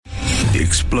The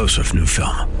explosive new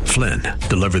film, Flynn,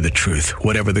 deliver the truth,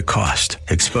 whatever the cost,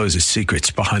 exposes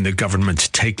secrets behind the government's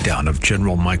takedown of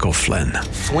General Michael Flynn.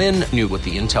 Flynn knew what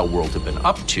the intel world had been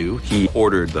up to. He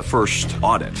ordered the first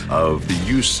audit of the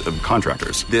use of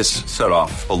contractors. This set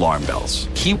off alarm bells.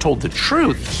 He told the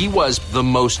truth. He was the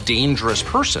most dangerous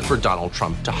person for Donald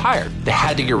Trump to hire. They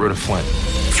had to get rid of Flynn.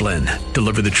 Flynn,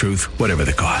 deliver the truth, whatever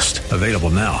the cost. Available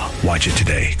now. Watch it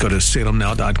today. Go to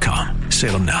salemnow.com.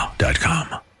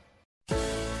 salemnow.com.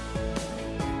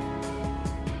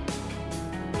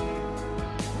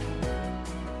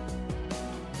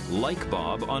 Like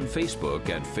Bob on Facebook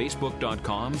at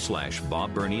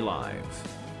facebook.com/Bob Burney Live.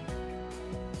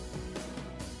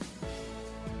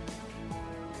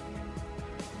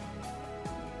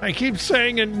 I keep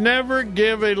saying it, never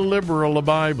give a liberal a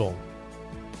Bible.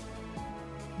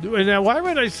 Now, why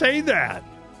would I say that?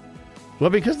 Well,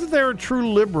 because if they're a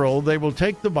true liberal, they will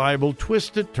take the Bible,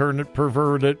 twist it, turn it,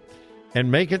 pervert it,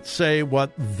 and make it say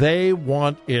what they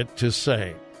want it to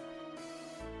say.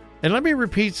 And let me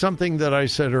repeat something that I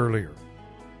said earlier.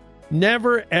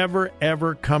 Never, ever,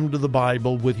 ever come to the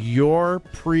Bible with your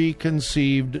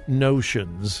preconceived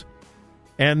notions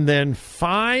and then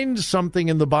find something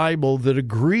in the Bible that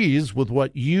agrees with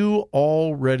what you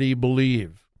already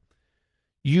believe.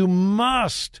 You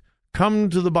must come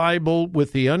to the Bible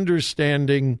with the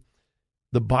understanding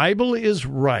the Bible is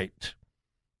right.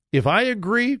 If I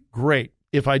agree, great.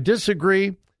 If I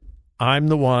disagree, I'm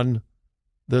the one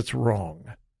that's wrong.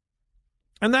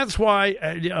 And that's why,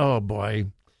 oh boy,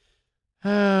 I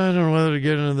don't know whether to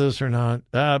get into this or not.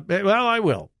 Well, I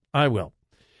will.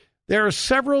 There are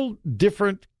several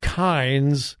different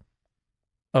kinds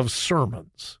of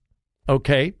sermons,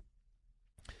 okay?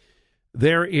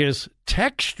 There is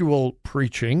textual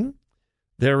preaching,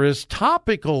 there is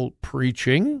topical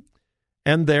preaching,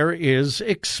 and there is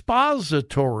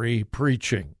expository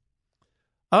preaching.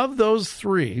 Of those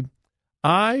three,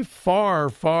 I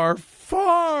far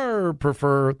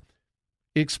prefer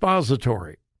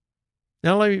expository.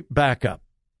 Now let me back up.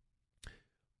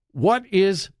 What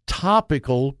is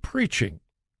topical preaching?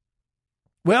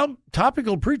 Well,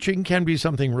 topical preaching can be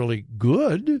something really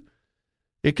good.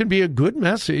 It can be a good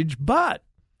message, but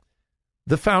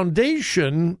the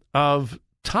foundation of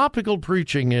topical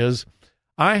preaching is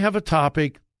I have a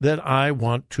topic that I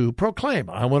want to proclaim.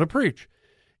 I want to preach.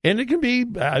 And it can be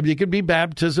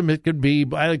baptism. It could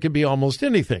be almost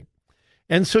anything.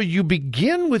 And so you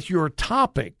begin with your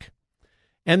topic,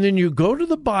 and then you go to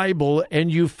the Bible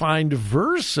and you find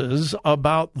verses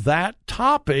about that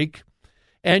topic,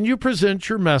 and you present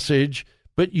your message,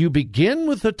 but you begin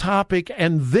with the topic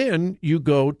and then you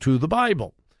go to the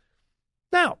Bible.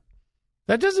 Now,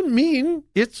 that doesn't mean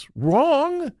it's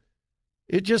wrong.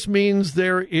 It just means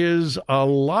there is a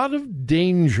lot of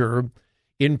danger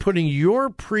in putting your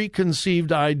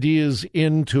preconceived ideas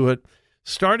into it,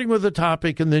 starting with a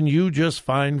topic, and then you just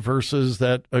find verses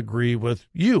that agree with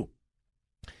you.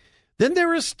 Then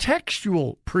there is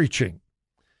textual preaching.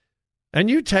 And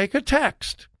you take a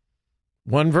text,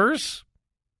 one verse,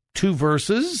 two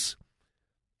verses,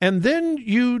 and then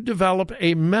you develop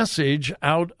a message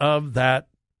out of that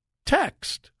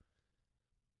text.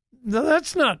 Now,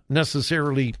 that's not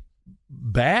necessarily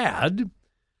bad,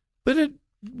 but it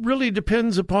really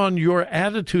depends upon your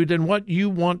attitude and what you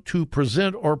want to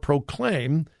present or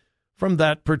proclaim from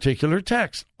that particular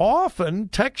text. Often,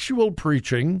 textual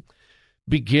preaching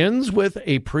begins with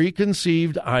a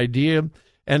preconceived idea,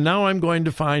 and now I'm going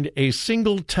to find a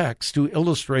single text to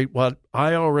illustrate what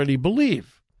I already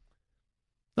believe.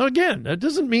 Now, again, that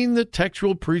doesn't mean that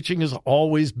textual preaching is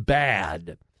always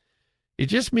bad. It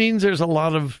just means there's a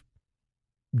lot of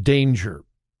danger.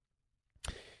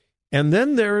 And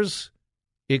then there's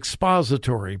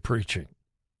expository preaching.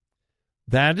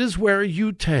 That is where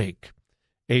you take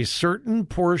a certain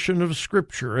portion of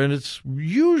Scripture, and it's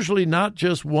usually not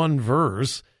just one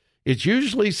verse, it's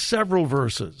usually several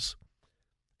verses.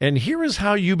 And here is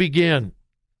how you begin.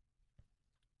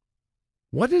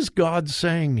 What is God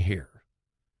saying here?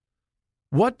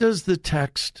 What does the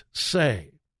text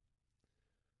say?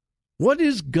 What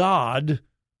is God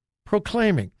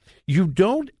proclaiming? You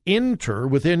don't enter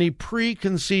with any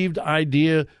preconceived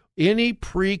idea, any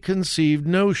preconceived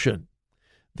notion.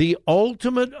 The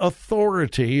ultimate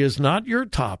authority is not your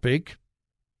topic,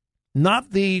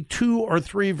 not the 2 or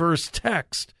 3 verse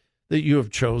text that you have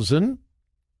chosen,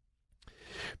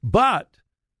 but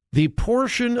the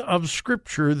portion of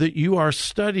Scripture that you are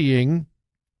studying,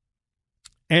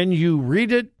 and you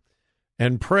read it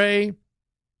and pray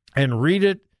and read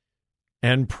it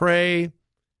and pray,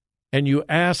 and you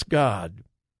ask God,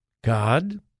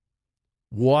 God,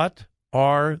 what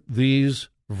are these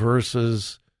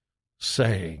verses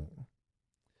saying.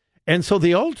 And so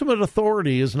the ultimate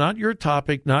authority is not your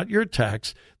topic, not your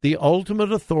text. The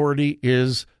ultimate authority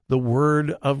is the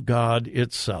Word of God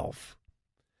itself.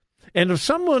 And if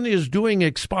someone is doing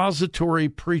expository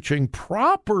preaching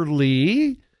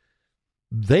properly,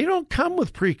 they don't come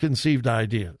with preconceived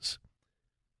ideas.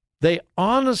 They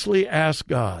honestly ask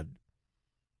God,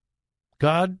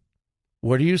 God,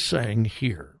 what are you saying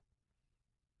here?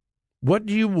 What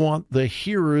do you want the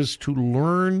hearers to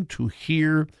learn to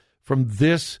hear from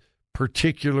this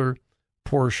particular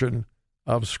portion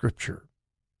of Scripture?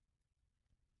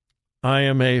 I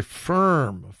am a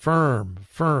firm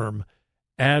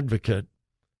advocate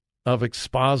of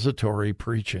expository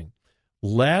preaching.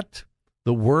 Let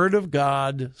the Word of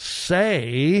God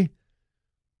say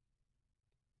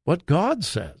what God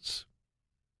says,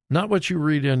 not what you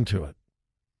read into it.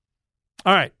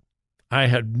 All right. I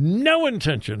had no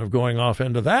intention of going off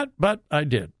into that, but I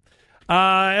did.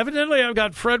 Evidently, I've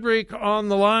got Frederick on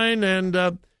the line,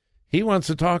 and he wants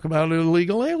to talk about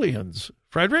illegal aliens.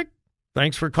 Frederick,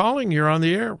 thanks for calling. You're on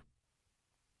the air.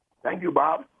 Thank you,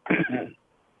 Bob. I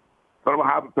don't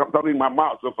have something in my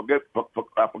mouth, so forget about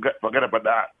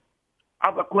that. I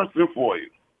have a question for you.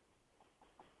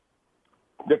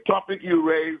 The topic you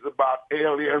raised about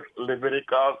aliens,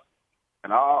 Leviticus,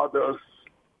 and all those,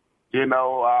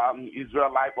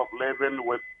 Israelite of living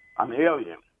with an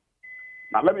alien.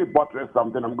 Now, let me buttress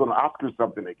something. I'm going to ask you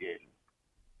something again.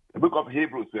 The book of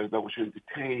Hebrews says that we should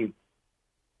entertain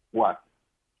what?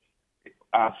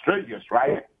 Strangers,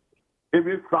 right?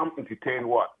 Even some entertain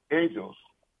what? Angels.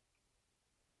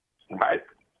 Right?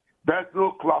 There's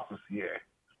no clauses here.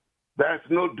 There's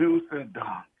no do's and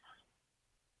don'ts.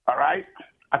 All right?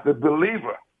 As a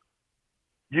believer,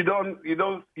 you don't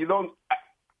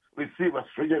receive a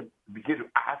stranger, begin to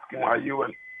ask him, are you a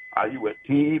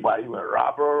thief? Are you a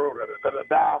robber?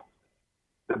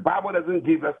 The Bible doesn't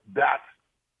give us that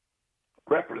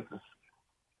references.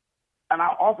 And I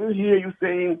often hear you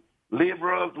saying,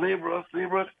 liberals.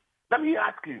 Let me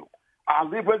ask you, are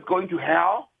liberals going to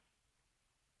hell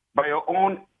by your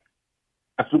own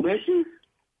assumptions?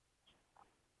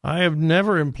 I have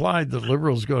never implied that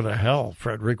liberals go to hell,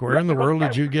 Frederick. Where in the world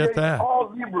did you get that?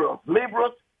 All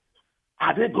liberals,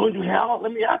 are they going to hell?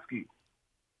 Let me ask you.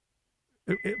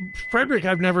 Frederick,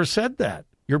 I've never said that.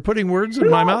 You're putting words in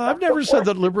my mouth. I've never said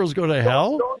that liberals go to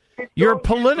hell. You're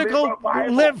political.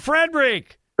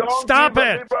 Frederick, stop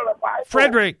it.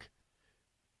 Frederick,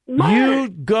 you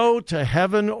go to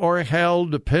heaven or hell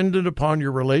dependent upon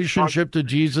your relationship to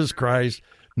Jesus Christ,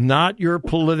 not your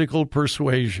political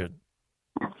persuasion.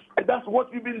 And that's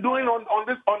what you've been doing on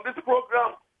this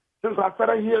program since I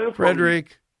started hearing from you.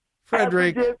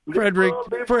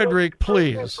 Frederick,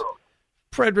 please.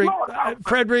 Frederick,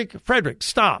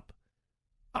 stop.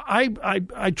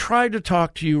 I try to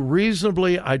talk to you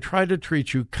reasonably. I try to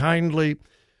treat you kindly.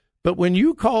 But when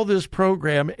you call this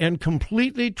program and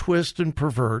completely twist and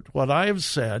pervert what I have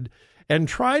said and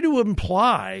try to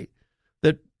imply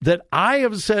that I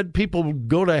have said people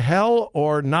go to hell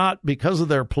or not because of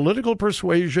their political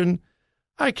persuasion,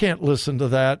 I can't listen to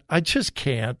that. I just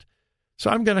can't.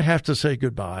 So I'm going to have to say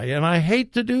goodbye. And I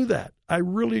hate to do that. I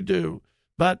really do.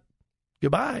 But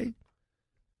goodbye.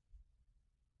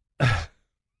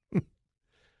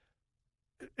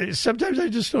 Sometimes I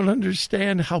just don't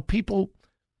understand how people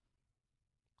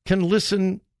can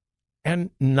listen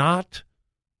and not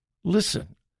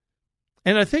listen.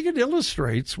 And I think it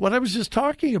illustrates what I was just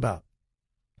talking about.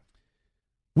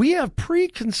 We have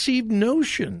preconceived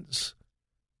notions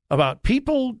about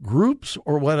people, groups,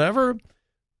 or whatever,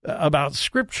 about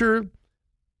Scripture,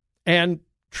 and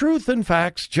truth and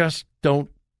facts just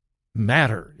don't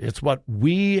matter. It's what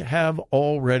we have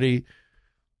already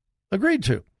agreed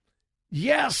to.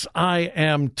 Yes, I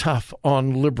am tough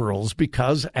on liberals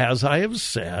because, as I have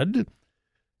said,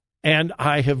 and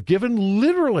I have given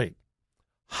literally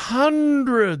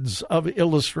hundreds of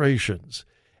illustrations,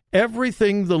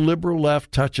 everything the liberal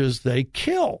left touches, they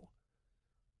kill.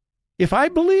 If I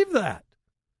believe that,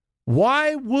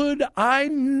 why would I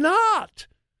not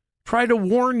try to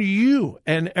warn you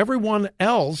and everyone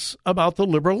else about the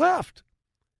liberal left?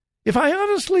 If I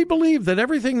honestly believe that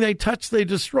everything they touch, they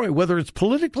destroy, whether it's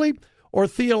politically or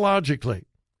theologically,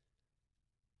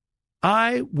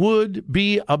 I would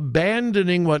be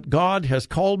abandoning what God has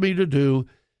called me to do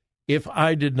if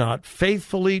I did not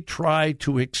faithfully try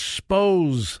to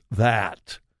expose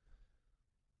that.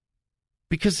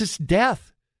 Because it's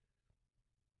death.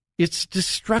 It's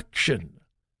destruction.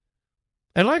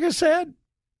 And like I said,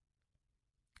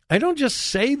 I don't just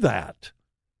say that.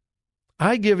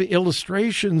 I give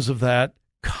illustrations of that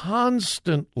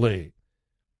constantly.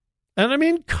 And I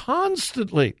mean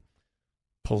constantly.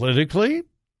 politically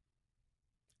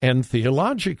and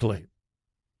theologically.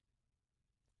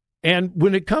 And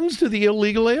when it comes to the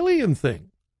illegal alien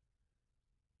thing,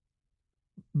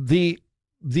 the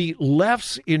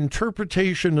left's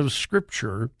interpretation of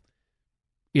Scripture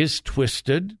is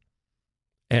twisted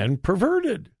and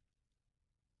perverted.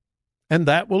 And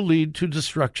that will lead to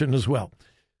destruction as well.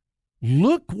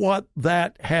 Look what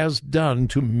that has done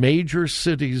to major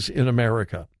cities in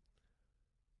America.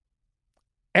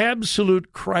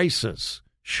 Absolute crisis.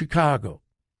 Chicago,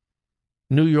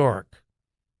 New York,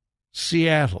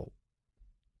 Seattle,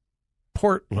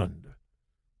 Portland,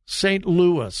 St.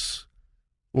 Louis,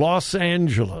 Los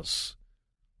Angeles.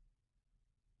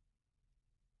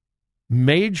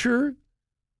 Major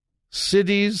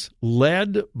cities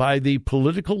led by the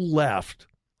political left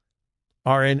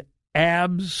are in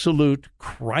absolute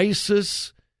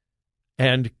crisis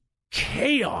and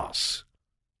chaos.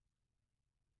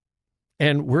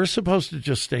 And we're supposed to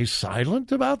just stay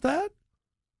silent about that?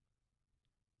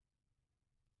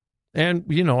 And,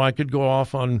 you know, I could go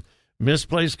off on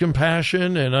misplaced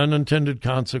compassion and unintended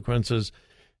consequences,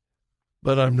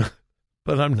 but I'm not.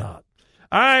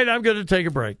 All right, I'm going to take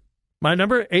a break. My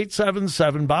number,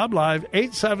 877-BOB-LIVE,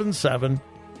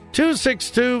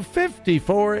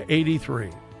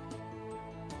 877-262-5483.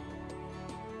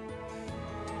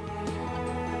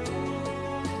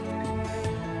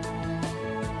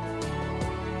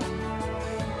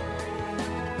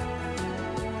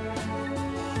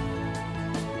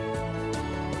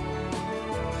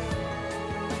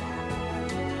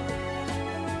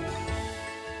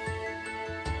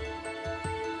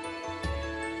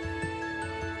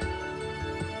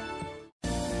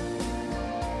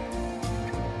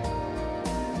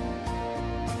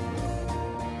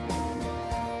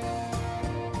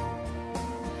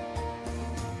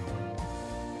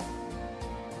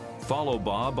 Follow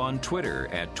Bob on Twitter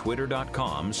at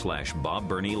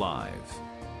twitter.com/BobBernieLive.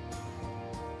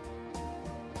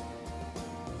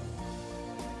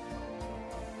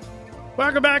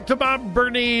 Welcome back to Bob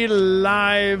Burney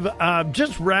Live.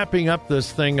 Just wrapping up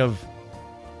this thing of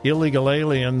illegal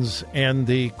aliens and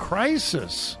the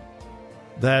crisis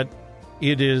that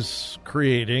it is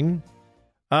creating.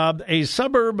 A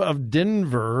suburb of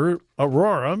Denver,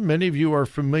 Aurora, many of you are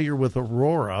familiar with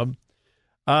Aurora,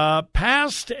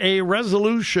 passed a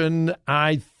resolution,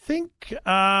 I think,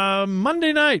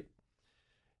 Monday night.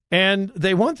 And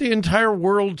they want the entire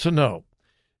world to know.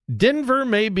 Denver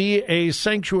may be a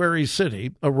sanctuary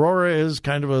city. Aurora is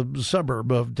kind of a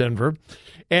suburb of Denver.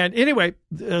 And anyway,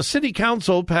 the city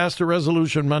council passed a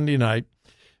resolution Monday night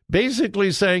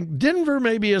basically saying Denver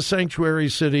may be a sanctuary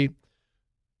city,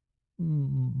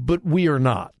 but we are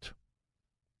not.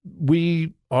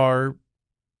 We are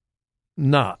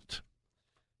not.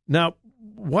 Now,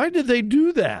 why did they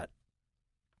do that?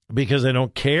 Because they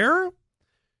don't care?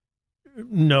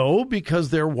 No, because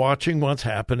they're watching what's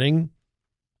happening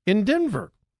in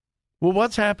Denver. Well,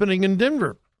 what's happening in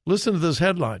Denver? Listen to this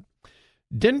headline.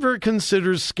 Denver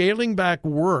considers scaling back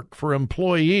work for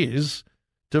employees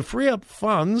to free up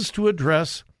funds to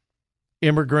address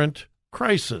immigrant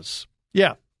crisis.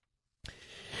 Yeah.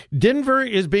 Denver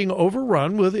is being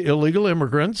overrun with illegal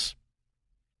immigrants,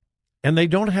 and they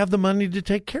don't have the money to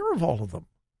take care of all of them.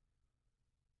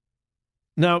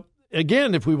 Now,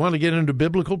 again, if we want to get into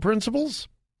biblical principles,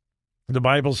 the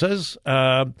Bible says,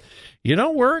 you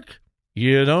don't work,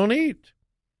 you don't eat.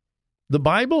 The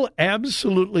Bible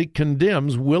absolutely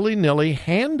condemns willy-nilly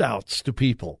handouts to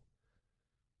people.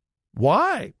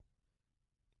 Why?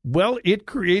 Well, it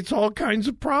creates all kinds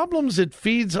of problems. It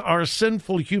feeds our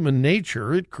sinful human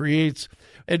nature. It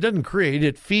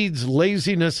feeds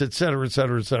laziness, et cetera, et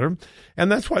cetera, et cetera.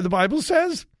 And that's why the Bible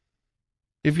says,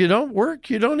 if you don't work,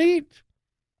 you don't eat.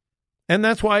 And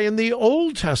that's why in the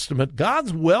Old Testament,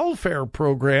 God's welfare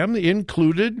program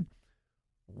included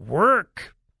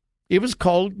work. It was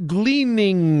called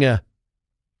gleaning.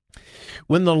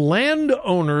 When the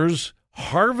landowners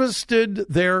harvested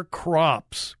their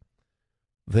crops,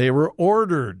 they were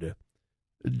ordered,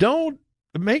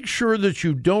 make sure that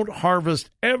you don't harvest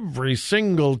every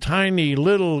single tiny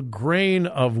little grain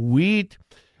of wheat,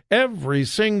 every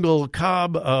single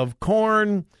cob of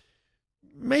corn.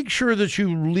 Make sure that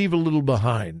you leave a little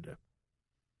behind.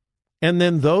 And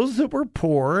then those that were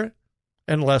poor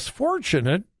and less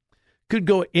fortunate could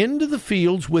go into the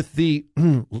fields with the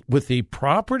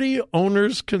property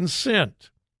owner's consent.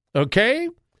 Okay?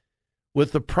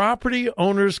 With the property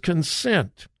owner's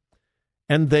consent.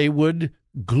 And they would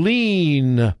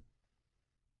glean.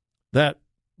 That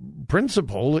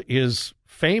principle is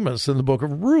famous in the book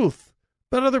of Ruth,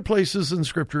 but other places in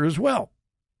Scripture as well.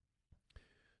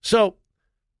 So,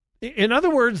 In other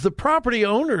words, the property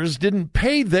owners didn't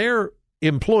pay their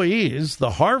employees,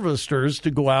 the harvesters,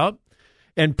 to go out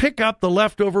and pick up the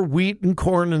leftover wheat and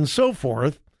corn and so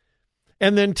forth,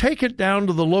 and then take it down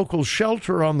to the local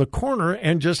shelter on the corner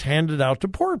and just hand it out to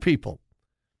poor people.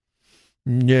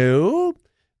 No,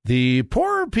 the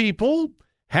poor people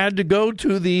had to go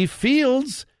to the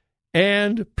fields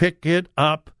and pick it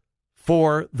up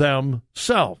for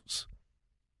themselves.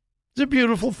 It's a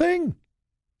beautiful thing.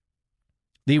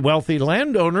 The wealthy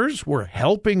landowners were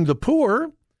helping the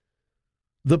poor.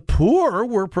 The poor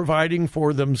were providing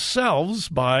for themselves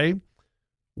by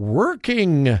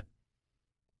working.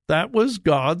 That was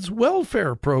God's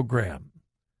welfare program.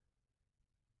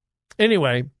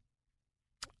 Anyway,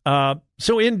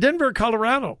 so in Denver,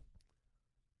 Colorado,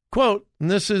 quote,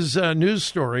 and this is a news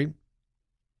story,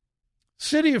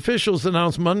 city officials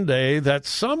announced Monday that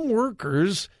some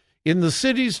workers in the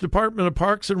city's Department of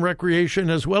Parks and Recreation,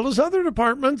 as well as other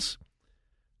departments,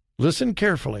 listen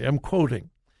carefully, I'm quoting,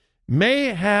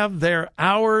 may have their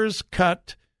hours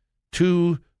cut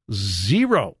to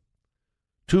zero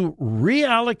to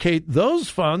reallocate those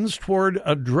funds toward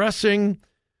addressing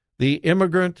the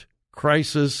immigrant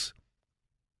crisis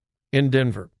in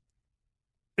Denver.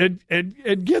 And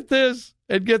get this,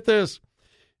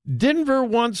 Denver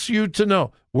wants you to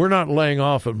know we're not laying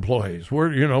off employees.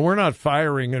 We're not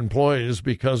firing employees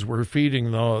because we're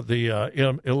feeding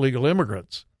the illegal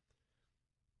immigrants.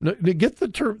 Get the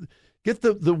term. Get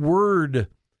the word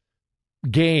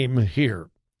game here.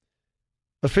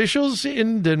 Officials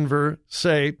in Denver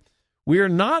say we are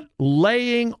not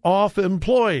laying off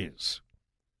employees.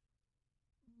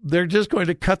 They're just going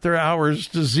to cut their hours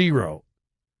to zero.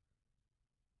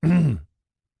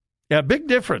 Yeah, big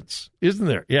difference, isn't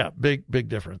there? Yeah, big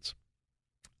difference.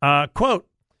 Quote,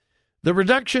 the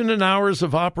reduction in hours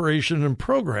of operation and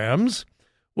programs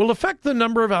will affect the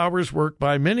number of hours worked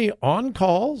by many on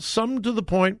call, some to the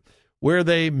point where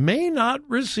they may not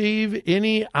receive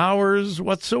any hours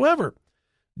whatsoever.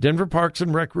 Denver Parks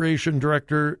and Recreation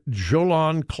Director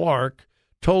Jolon Clark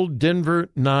told Denver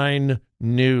 9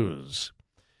 News.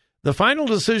 The final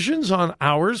decisions on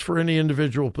hours for any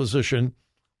individual position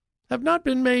have not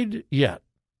been made yet.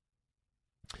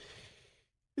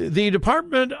 The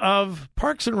Department of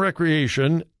Parks and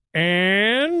Recreation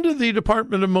and the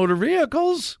Department of Motor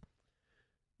Vehicles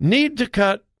need to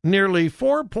cut nearly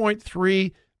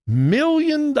 $4.3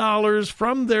 million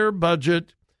from their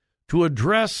budget to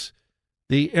address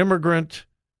the immigrant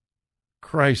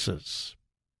crisis.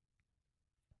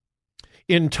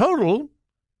 In total,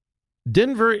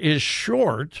 Denver is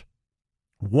short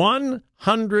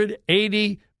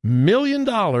 $180 million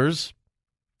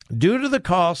due to the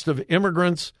cost of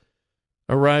immigrants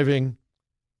arriving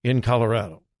in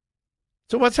Colorado.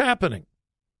 So what's happening?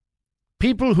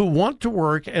 People who want to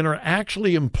work and are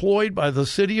actually employed by the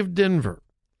city of Denver,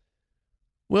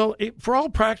 well, for all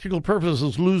practical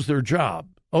purposes, lose their job.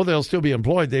 Oh, they'll still be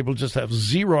employed. They will just have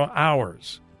 0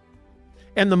 hours.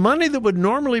 And the money that would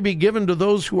normally be given to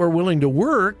those who are willing to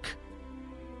work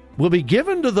will be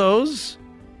given to those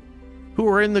who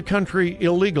are in the country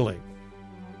illegally.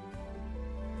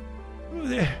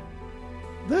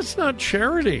 That's not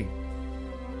charity.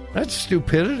 That's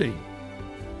stupidity.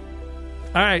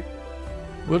 All right,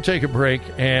 we'll take a break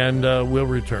and we'll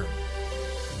return.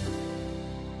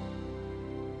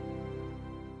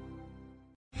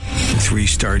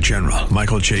 Three-star General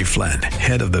Michael J. Flynn,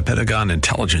 head of the Pentagon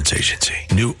Intelligence Agency,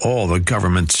 knew all the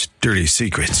government's dirty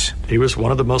secrets. He was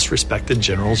one of the most respected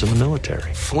generals in the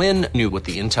military. Flynn knew what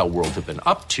the intel world had been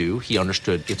up to. He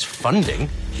understood its funding.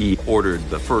 He ordered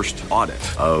the first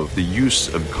audit of the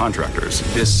use of contractors.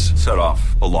 This set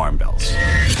off alarm bells.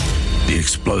 The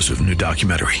explosive new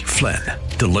documentary, Flynn,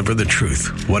 Deliver the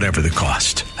Truth, Whatever the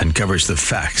Cost, uncovers the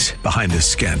facts behind this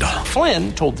scandal.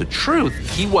 Flynn told the truth.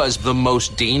 He was the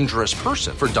most dangerous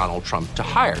person for Donald Trump to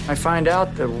hire. I find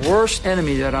out the worst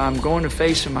enemy that I'm going to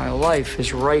face in my life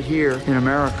is right here in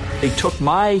America. They took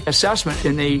my assessment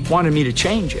and they wanted me to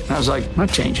change it. And I was like, I'm not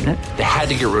changing it. They had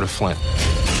to get rid of Flynn.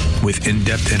 With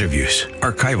in-depth interviews,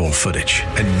 archival footage,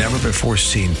 and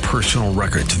never-before-seen personal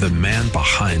records of the man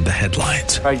behind the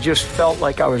headlines. I just felt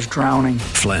like I was drowning.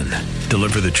 Flynn,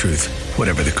 Deliver the Truth,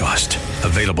 Whatever the Cost.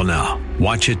 Available now.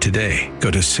 Watch it today.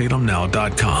 Go to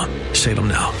salemnow.com.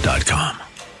 salemnow.com.